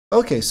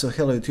Okay, so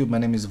hello YouTube, my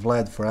name is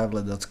Vlad for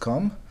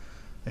avlad.com.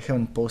 I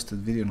haven't posted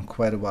video in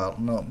quite a while.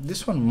 Now,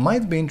 this one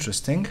might be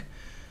interesting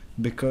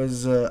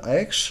because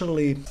I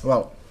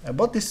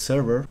bought this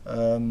server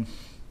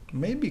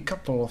maybe a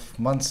couple of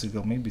months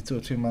ago, maybe 2 or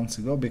 3 months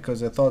ago,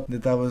 because I thought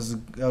that I was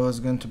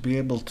going to be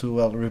able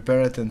to repair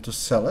it and to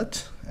sell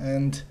it,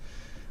 and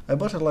I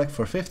bought it like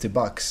for 50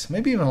 bucks,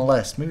 maybe even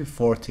less, maybe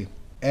 40.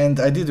 And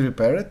I did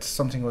repair it.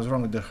 Something was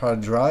wrong with the hard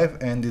drive,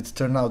 and it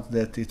turned out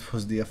that it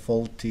was the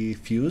faulty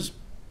fuse.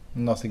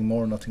 Nothing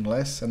more, nothing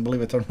less. And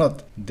believe it or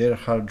not, their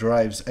hard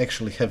drives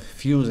actually have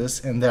fuses,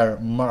 and they are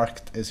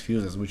marked as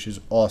fuses, which is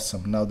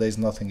awesome. Nowadays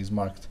nothing is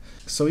marked.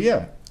 So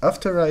yeah,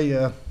 after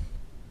I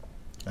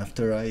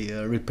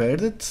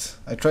repaired it,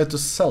 I tried to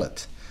sell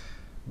it,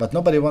 but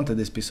nobody wanted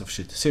this piece of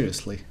shit.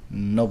 Seriously,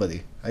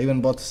 nobody. I even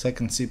bought a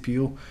second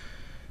CPU,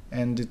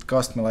 and it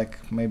cost me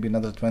like maybe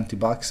another 20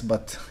 bucks,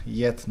 but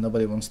yet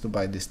nobody wants to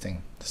buy this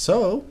thing.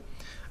 So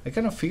I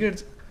kind of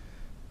figured,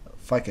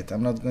 fuck it,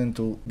 I'm not going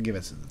to give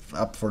it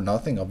up for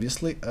nothing,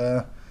 obviously.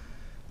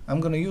 I'm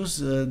gonna use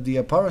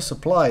the power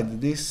supply that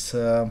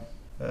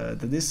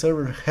this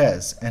server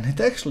has, and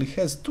it actually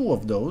has 2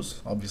 of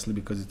those, obviously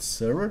because it's a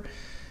server,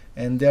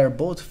 and they are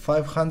both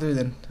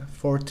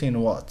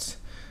 514 watts.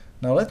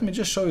 Now let me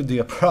just show you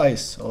the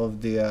price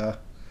of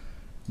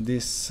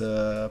this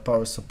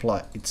power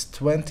supply. It's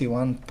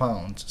 21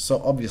 pounds.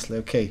 So obviously,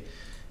 okay,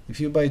 if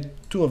you buy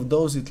 2 of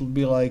those, it will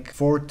be like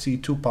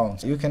 42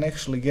 pounds. You can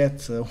actually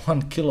get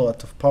 1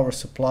 kilowatt of power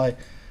supply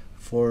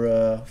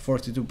for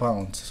 42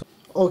 pounds. So,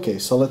 okay,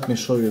 so let me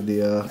show you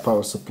the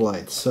power supply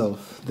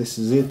itself. This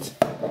is it,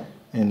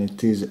 and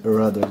it is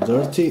rather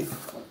dirty.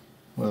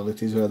 Well,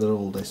 it is rather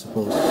old, I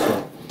suppose.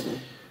 So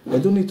I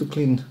do need to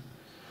clean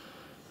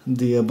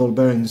the ball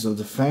bearings of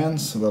the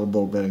fans, well,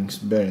 ball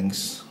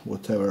bearings,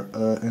 whatever,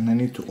 and I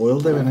need to oil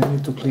them, and I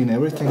need to clean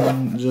everything,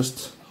 and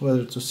just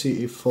whether to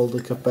see if all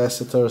the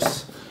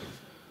capacitors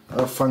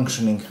are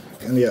functioning.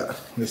 And yeah,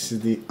 this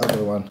is the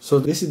other one. So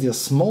this is the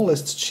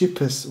smallest,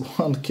 cheapest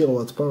 1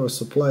 kilowatt power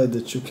supply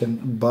that you can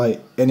buy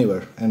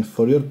anywhere, and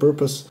for your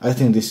purpose I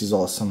think this is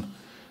awesome.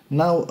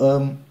 Now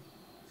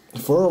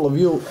for all of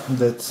you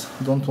that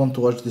don't want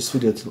to watch this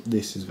video,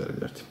 this is very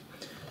dirty.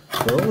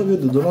 For all of you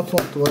that do not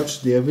want to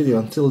watch the video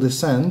until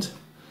this end,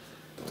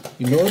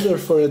 in order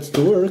for it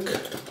to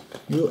work,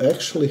 you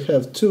actually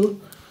have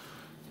to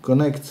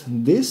connect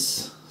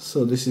this,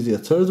 so this is the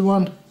third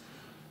one,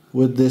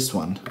 with this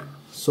one.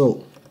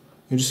 So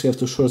you just have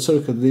to short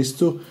circuit these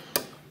two,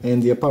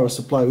 and the power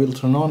supply will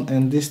turn on,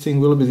 and this thing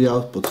will be the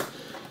output.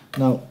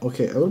 Now,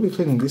 okay, I will be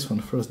cleaning this one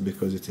first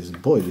because it is,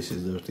 boy, this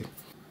is dirty.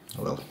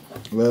 Well,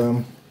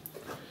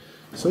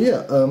 so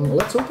yeah,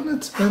 let's open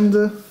it,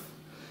 and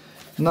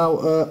now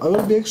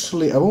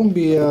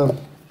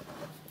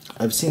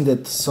I've seen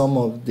that some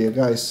of the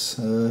guys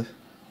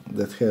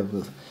that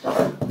have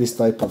this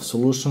type of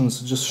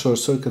solutions just short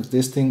circuit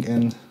this thing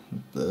and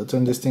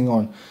turn this thing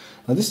on.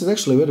 Now this is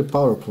actually very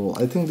powerful.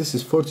 I think this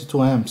is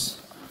 42 amps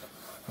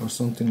or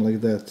something like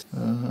that.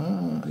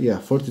 Yeah,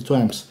 42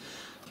 amps.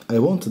 I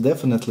won't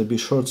definitely be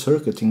short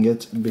circuiting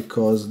it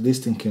because this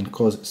thing can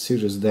cause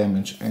serious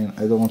damage, and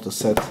I don't want to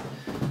set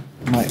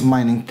my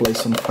mining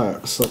place on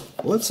fire. So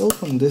let's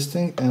open this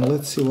thing and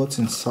let's see what's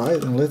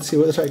inside, and let's see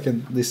whether I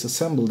can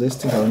disassemble this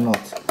thing or not.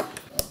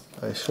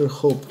 I sure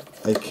hope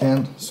I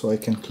can, so I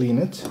can clean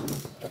it.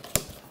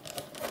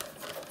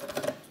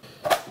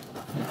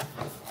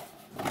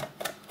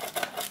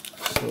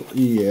 So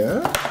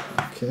yeah,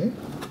 okay.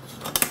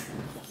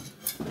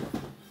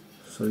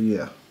 So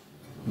yeah,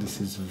 this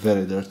is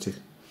very dirty.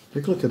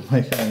 Take a look at my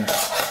hands.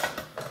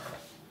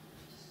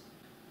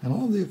 And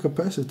all the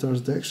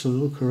capacitors, they actually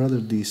look rather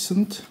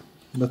decent,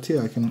 but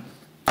yeah, I can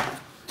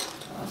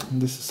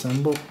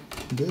disassemble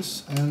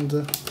this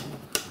and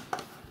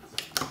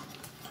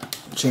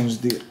change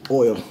the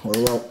oil, or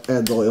well,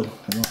 add oil.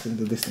 I don't think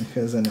that this thing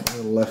has any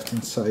oil left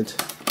inside.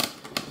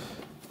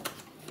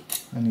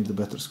 I need a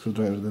better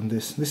screwdriver than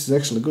this. This is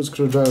actually a good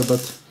screwdriver,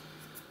 but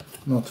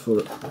not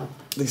for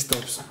these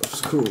types of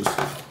screws.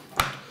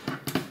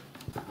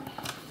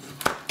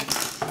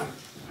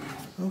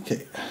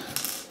 Okay.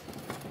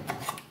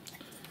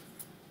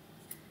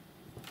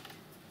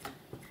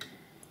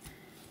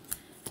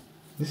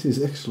 This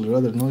is actually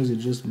rather noisy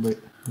just by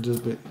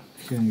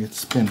hearing it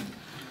spin.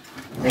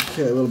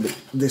 Okay, I will be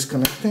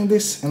disconnecting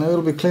this, and I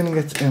will be cleaning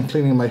it and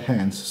cleaning my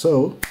hands.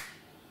 So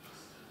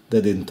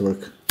that didn't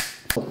work.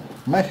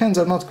 My hands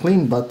are not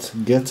clean, but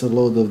get a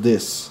load of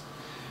this.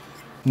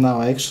 Now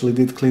I actually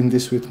did clean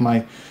this with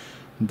my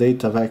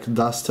DataVac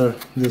duster.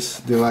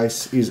 This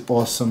device is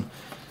awesome.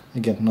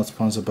 Again, not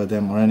sponsored by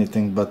them or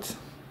anything, but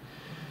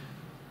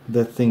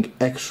that thing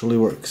actually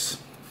works.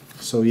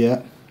 So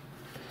yeah,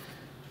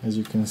 as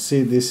you can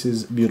see, this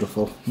is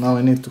beautiful. Now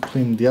I need to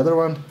clean the other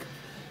one,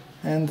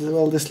 and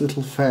well, this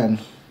little fan.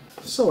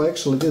 So I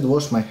actually did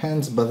wash my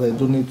hands, but I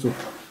do need to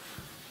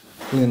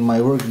clean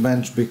my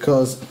workbench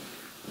because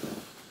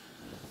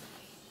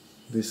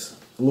this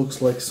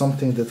looks like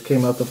something that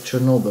came out of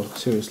Chernobyl,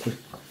 seriously.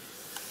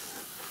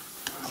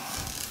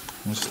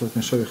 Just let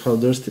me show you how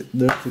dirty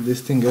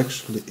this thing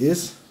actually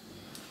is.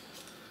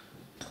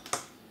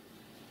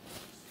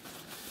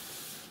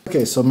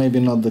 Okay, so maybe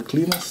not the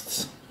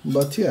cleanest,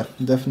 but yeah,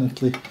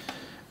 definitely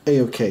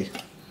a-okay.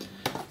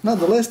 Now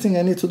the last thing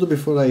I need to do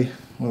before I,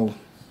 well,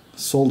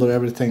 solder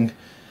everything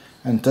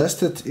and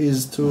test it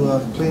is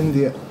to clean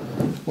the,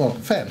 well,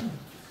 fan,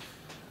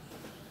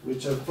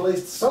 which I've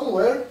placed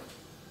somewhere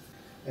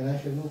and I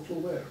have no clue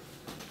where.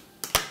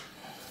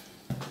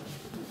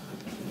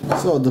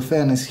 So the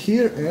fan is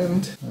here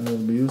and I will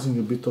be using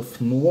a bit of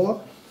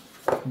Nuola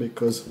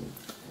because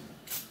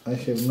I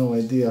have no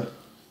idea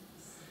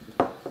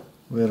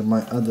where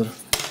my other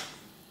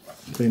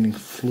cleaning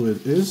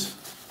fluid is.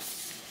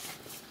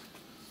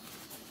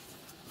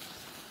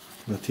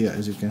 But yeah,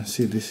 as you can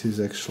see, this is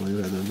actually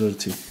rather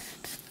dirty.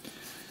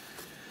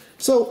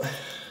 So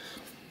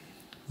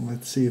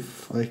let's see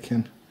if I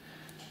can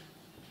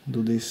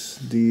do this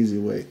the easy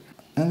way.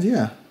 And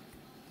yeah,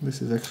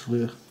 this is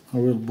actually a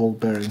real ball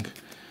bearing.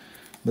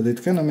 But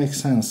it kind of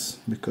makes sense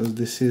because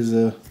this is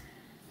a,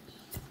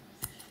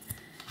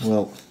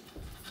 well,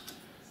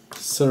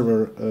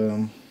 server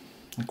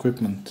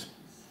equipment.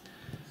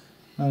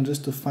 Now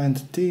just to find a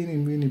teeny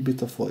weeny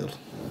bit of oil.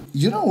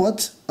 You know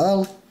what?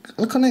 I'll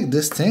connect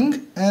this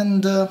thing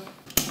and my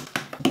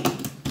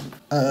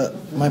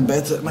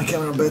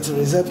camera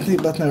battery is empty,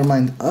 but never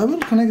mind. I will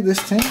connect this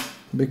thing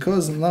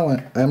because now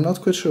I'm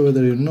not quite sure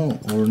whether you know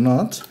or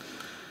not,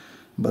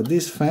 but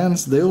these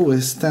fans, they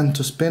always tend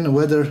to spin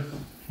whether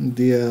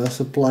the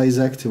supply is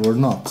active or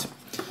not.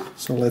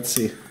 So let's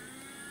see.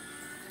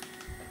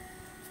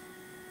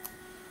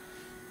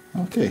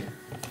 Okay,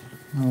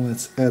 now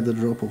let's add a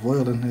drop of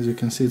oil, and as you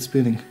can see, it's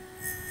spinning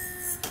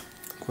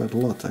quite a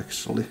lot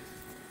actually.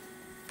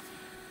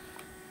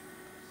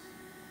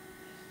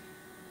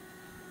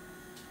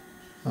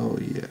 Oh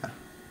yeah,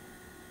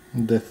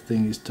 that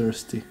thing is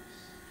thirsty.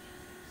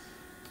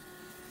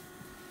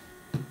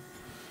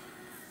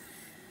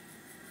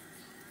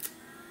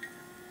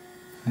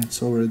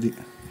 It's already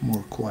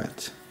more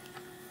quiet.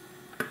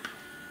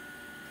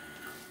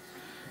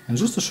 And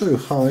just to show you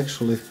how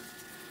actually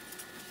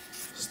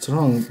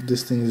strong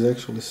this thing is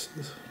actually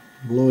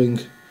blowing,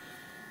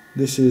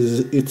 this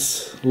is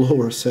its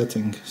lower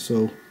setting,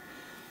 so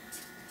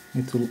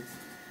it will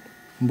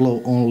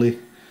blow only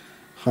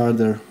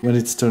harder when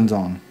it's turned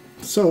on.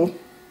 So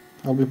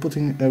I'll be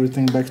putting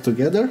everything back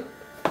together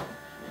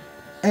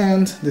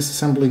and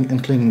disassembling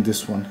and cleaning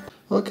this one.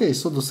 Okay,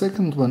 so the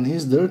second one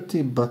is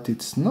dirty, but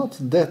it's not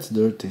that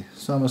dirty,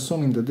 so I'm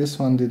assuming that this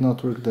one did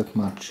not work that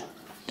much.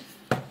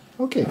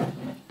 Okay,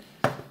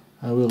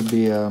 I will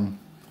be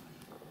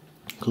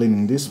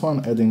cleaning this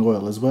one, adding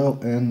oil as well,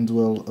 and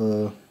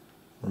we'll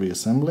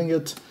reassembling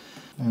it,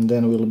 and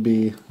then we'll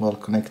be, well,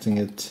 connecting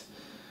it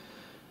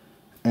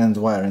and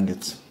wiring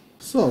it.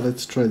 So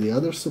let's try the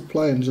other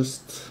supply and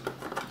just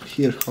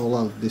hear how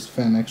loud this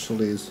fan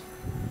actually is.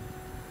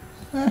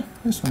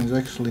 This one is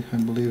actually, I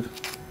believe,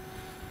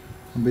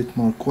 a bit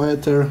more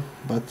quieter,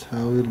 but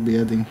I will be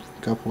adding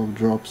a couple of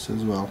drops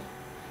as well.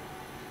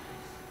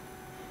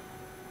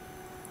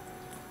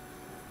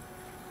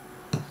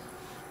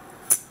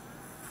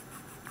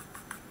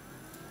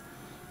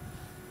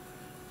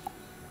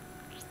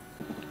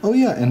 Oh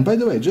yeah, and by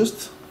the way,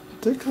 just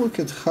take a look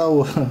at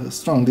how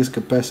strong this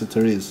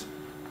capacitor is.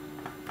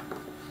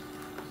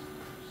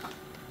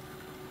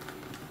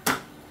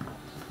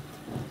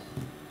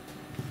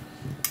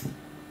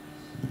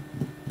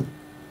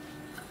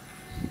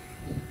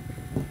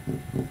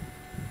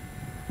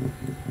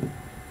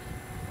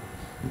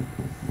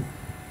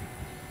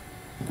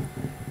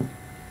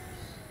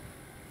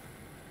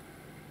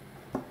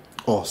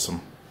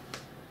 Awesome.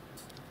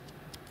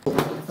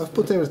 I've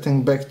put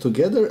everything back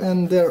together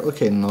and they're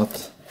okay,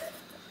 not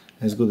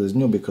as good as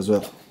new because,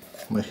 well,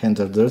 my hands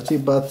are dirty,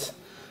 but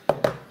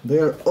they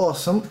are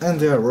awesome and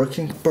they are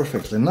working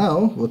perfectly.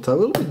 Now what I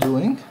will be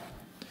doing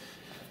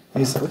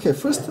is, okay,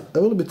 first I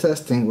will be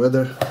testing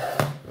whether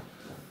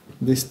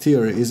this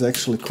theory is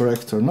actually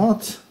correct or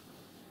not,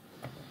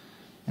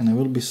 and I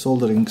will be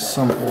soldering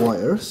some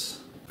wires.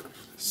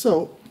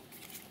 So,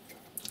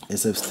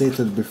 as I've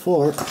stated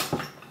before,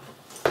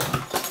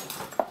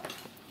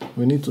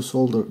 we need to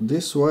solder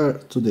this wire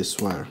to this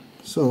wire.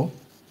 So,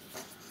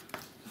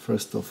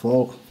 first of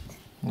all,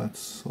 let's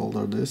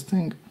solder this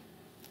thing.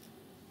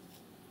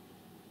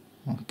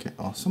 Okay,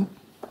 awesome.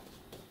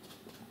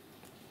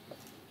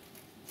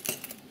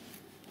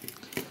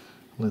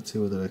 Let's see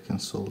whether I can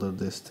solder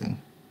this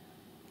thing.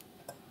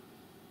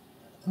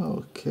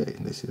 Okay,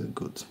 this is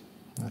good.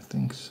 I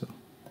think so.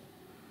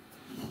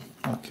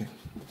 Okay.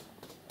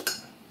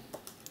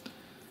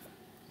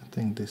 I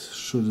think this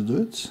should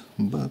do it,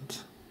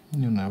 but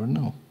you never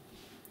know.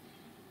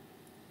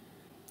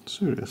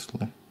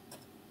 Seriously.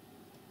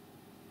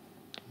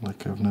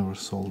 Like I've never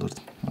soldered.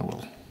 Oh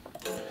well.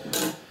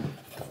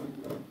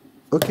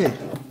 Okay,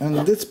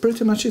 and that's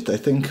pretty much it, I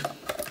think.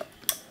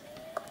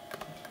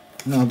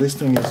 Now this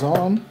thing is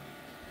on.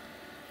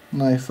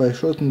 Now if I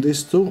shorten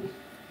this too,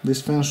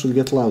 this fan should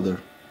get louder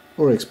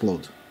or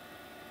explode.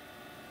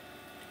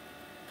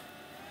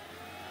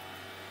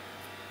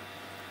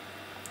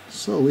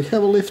 So we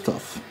have a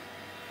liftoff.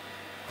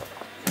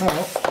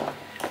 Now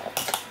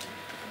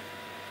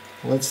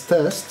let's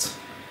test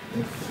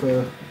if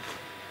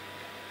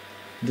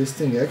this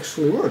thing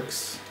actually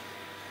works.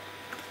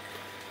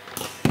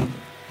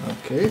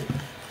 Okay.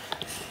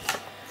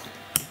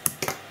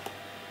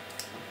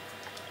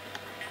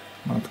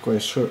 Not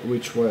quite sure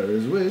which wire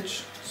is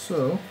which,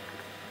 so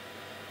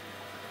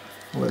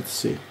let's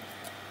see.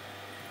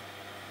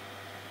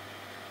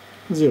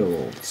 0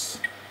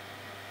 volts,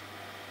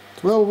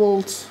 12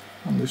 volts,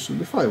 and this should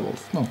be 5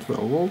 volts, no,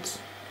 12 volts,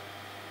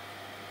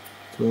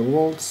 12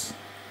 volts,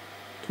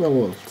 12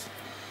 volts.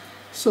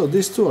 So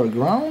these two are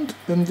ground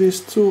and these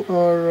two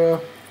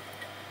are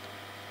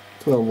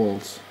 12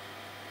 volts.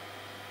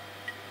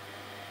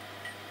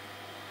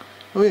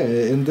 Oh yeah,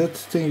 and that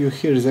thing you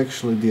hear is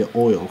actually the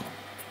oil.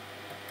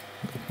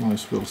 That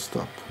noise will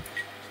stop.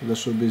 So there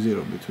should be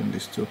 0 between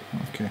these two.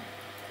 Okay.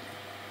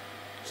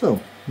 So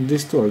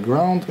these two are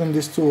ground and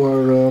these two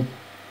are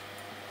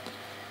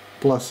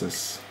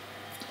pluses.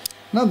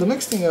 Now the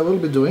next thing I will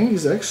be doing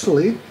is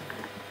actually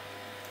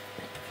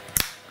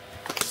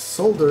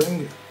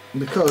soldering,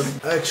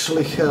 because I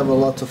actually have a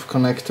lot of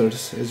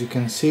connectors, as you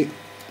can see,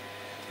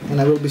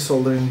 and I will be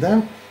soldering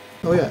them.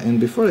 Oh yeah, and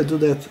before I do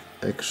that,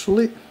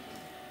 actually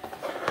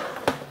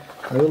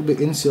I will be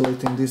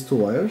insulating these two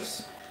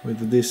wires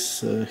with this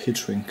heat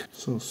shrink.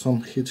 So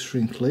some heat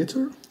shrink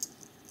later.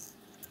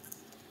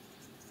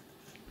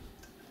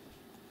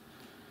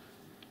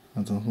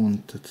 I don't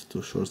want it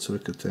to short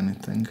circuit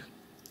anything,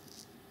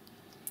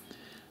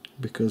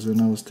 because when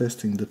I was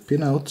testing the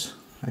pinout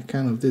I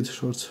kind of did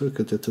short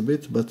circuit it a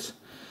bit, but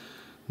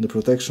the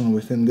protection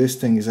within this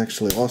thing is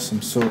actually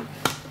awesome, so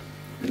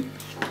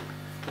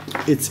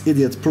it's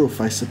idiot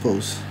proof, I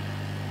suppose.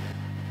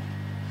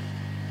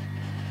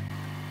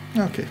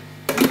 Okay,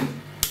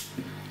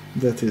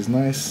 that is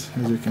nice.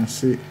 As you can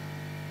see,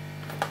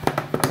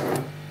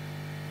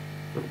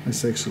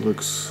 this actually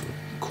looks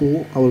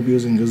cool. I will be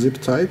using a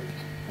zip tie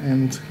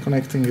and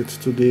connecting it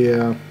to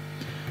the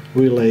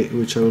relay,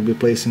 which I will be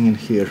placing in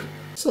here.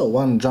 So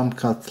one jump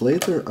cut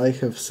later, I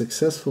have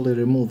successfully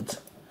removed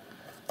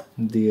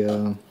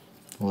the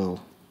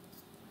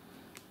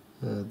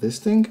this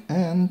thing,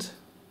 and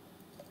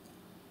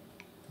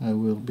I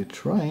will be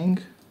trying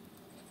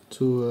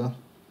to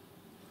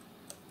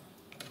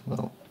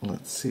well,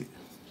 let's see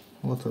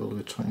what I will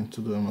be trying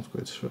to do. I'm not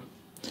quite sure.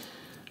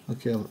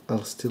 Okay,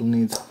 I'll still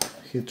need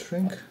heat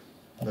shrink,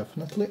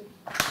 definitely.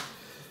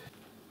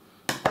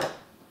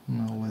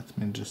 Now let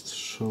me just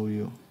show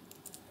you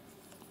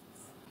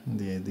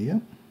the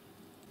idea.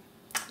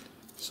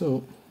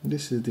 So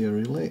this is the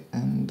relay,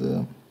 and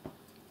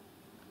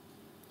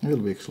I will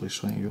be actually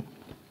showing you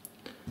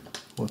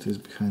what is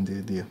behind the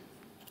idea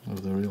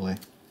of the relay.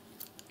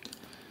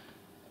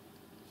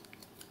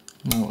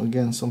 Now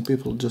again, some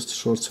people just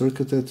short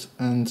circuit it,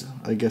 and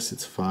I guess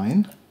it's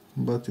fine,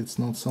 but it's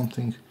not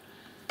something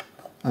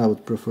I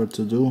would prefer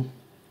to do,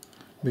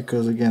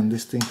 because again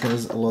this thing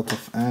has a lot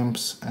of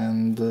amps,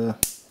 and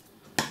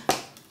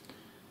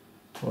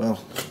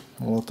well,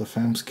 a lot of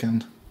amps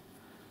can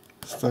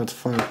start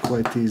fire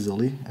quite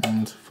easily,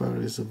 and fire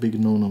is a big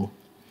no-no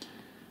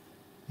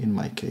in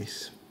my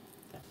case.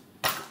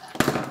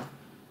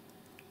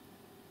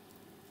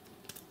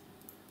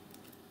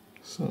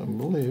 So I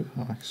believe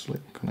I'm actually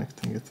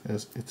connecting it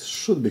as it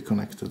should be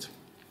connected.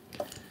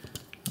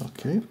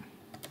 Okay.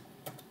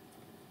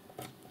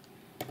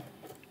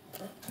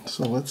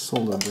 So let's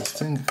solder this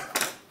thing,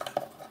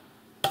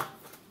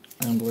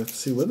 and let's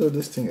see whether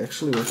this thing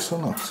actually works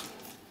or not.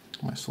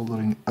 My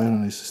soldering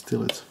iron is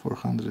still at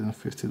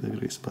 450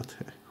 degrees, but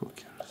hey, who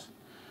cares?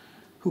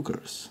 Who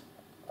cares?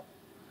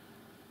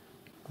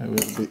 I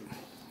will be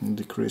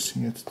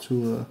decreasing it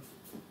to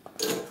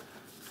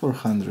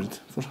 400.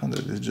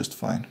 400 is just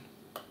fine.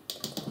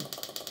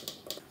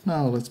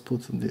 Now let's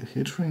put the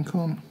heat shrink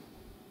on,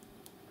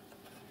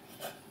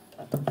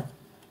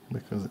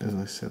 because as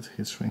I said,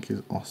 heat shrink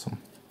is awesome.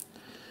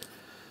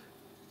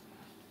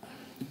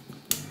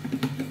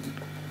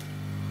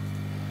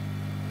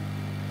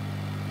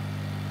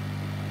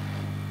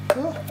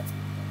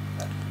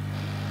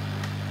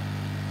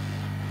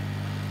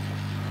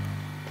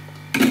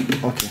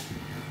 Okay,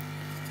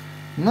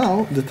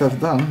 now that I've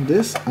done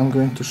this, I'm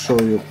going to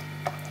show you.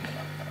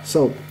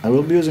 So I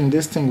will be using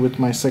this thing with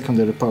my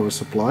secondary power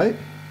supply,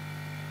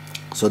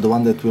 so the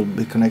one that will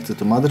be connected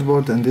to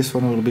motherboard, and this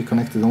one will be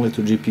connected only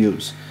to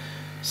GPUs.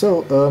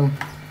 So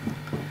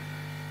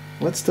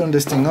let's turn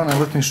this thing on and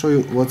let me show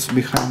you what's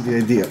behind the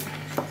idea.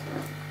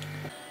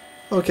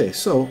 Okay,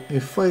 so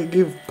if I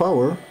give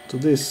power to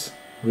this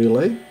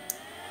relay,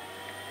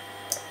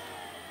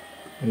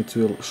 it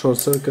will short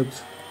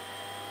circuit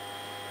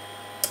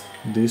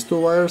these two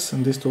wires,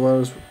 and these two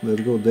wires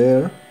that go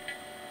there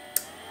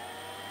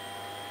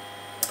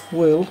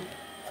will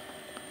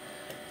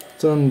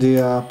turn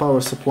the power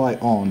supply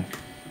on.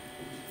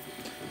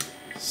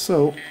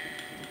 So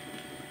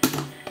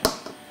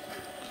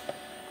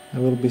I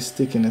will be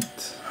sticking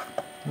it,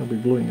 I'll be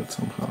gluing it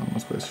somehow, I'm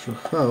not quite sure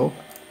how,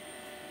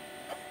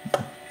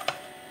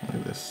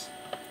 like this.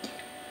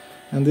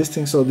 And this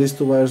thing, so these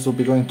two wires will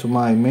be going to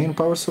my main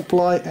power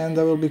supply, and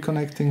I will be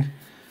connecting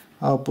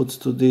outputs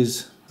to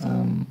these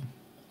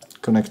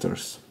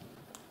connectors.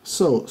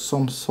 So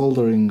some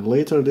soldering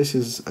later. This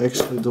is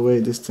actually the way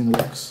this thing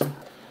looks,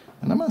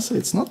 and I must say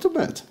it's not too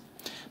bad.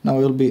 Now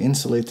we'll be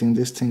insulating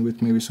this thing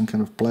with maybe some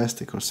kind of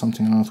plastic or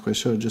something, I'm not quite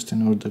sure, just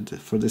in order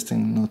for this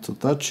thing not to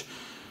touch.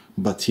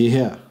 But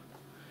yeah,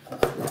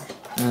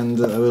 and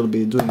I will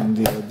be doing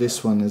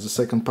this one as a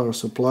second power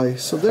supply.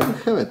 So there you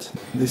have it.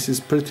 This is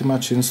pretty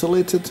much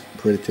insulated,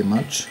 pretty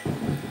much.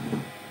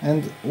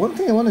 And one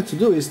thing I wanted to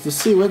do is to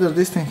see whether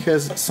this thing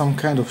has some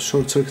kind of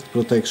short circuit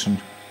protection.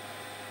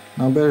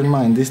 Now bear in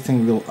mind, this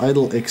thing will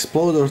either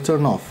explode or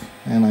turn off,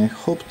 and I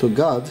hope to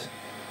God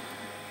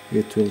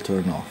it will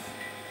turn off.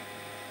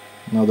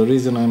 Now the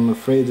reason I'm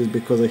afraid is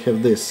because I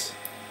have this.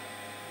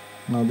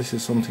 Now this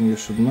is something you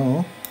should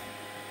know,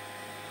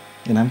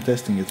 and I'm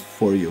testing it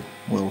for you,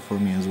 well, for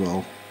me as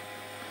well.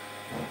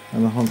 I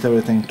don't want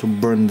everything to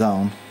burn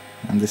down,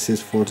 and this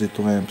is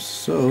 42 amps,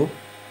 so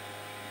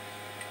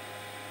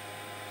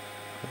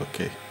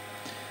okay,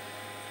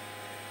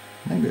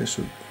 maybe I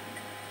should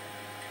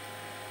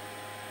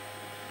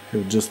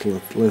have just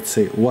let's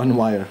say one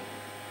wire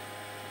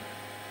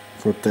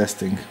for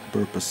testing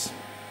purpose,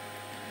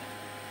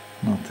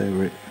 not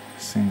every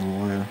single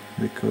wire,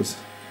 because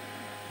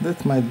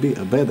that might be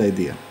a bad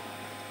idea.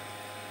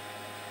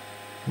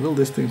 Will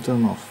this thing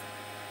turn off?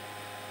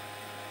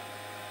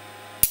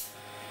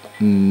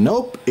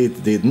 Nope,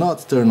 it did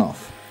not turn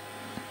off.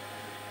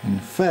 In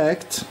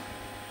fact,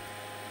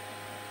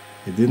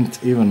 it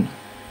didn't even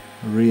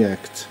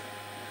react,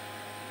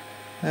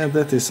 and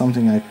that is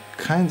something I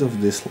kind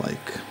of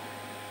dislike.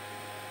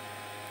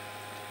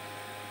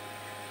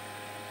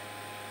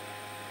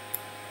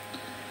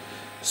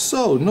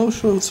 So, no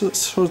short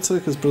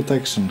circuit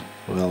protection.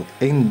 Well,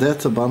 ain't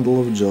that a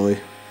bundle of joy?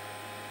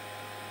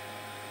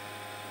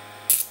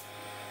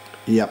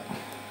 Yep.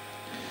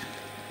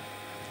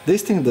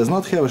 This thing does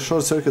not have a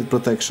short circuit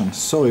protection,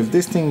 so if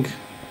this thing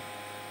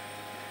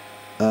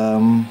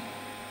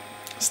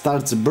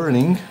starts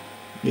burning,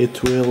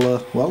 it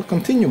will, well,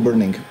 continue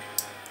burning.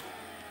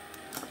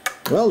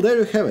 Well, there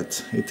you have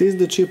it. It is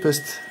the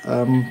cheapest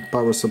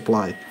power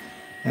supply.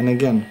 And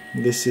again,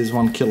 this is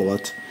 1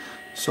 kilowatt.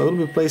 So I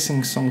will be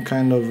placing some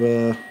kind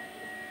of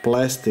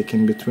plastic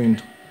in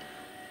between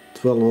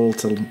 12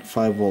 volts and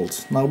 5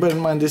 volts. Now bear in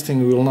mind, this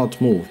thing will not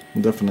move,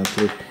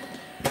 definitely.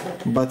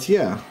 But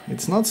yeah,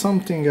 it's not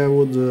something I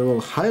would well,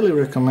 highly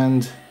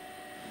recommend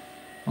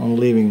on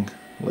leaving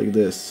like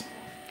this.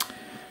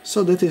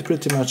 So that is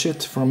pretty much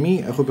it from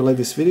me. I hope you like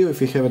this video.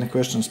 If you have any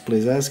questions,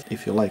 please ask.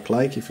 If you like,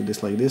 if you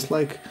dislike,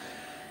 dislike.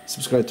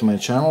 Subscribe to my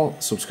channel.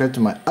 Subscribe to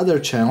my other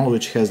channel,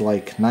 which has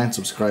like 9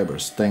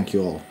 subscribers. Thank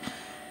you all.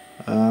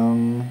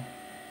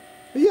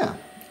 Yeah.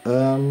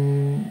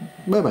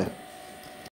 Bye bye.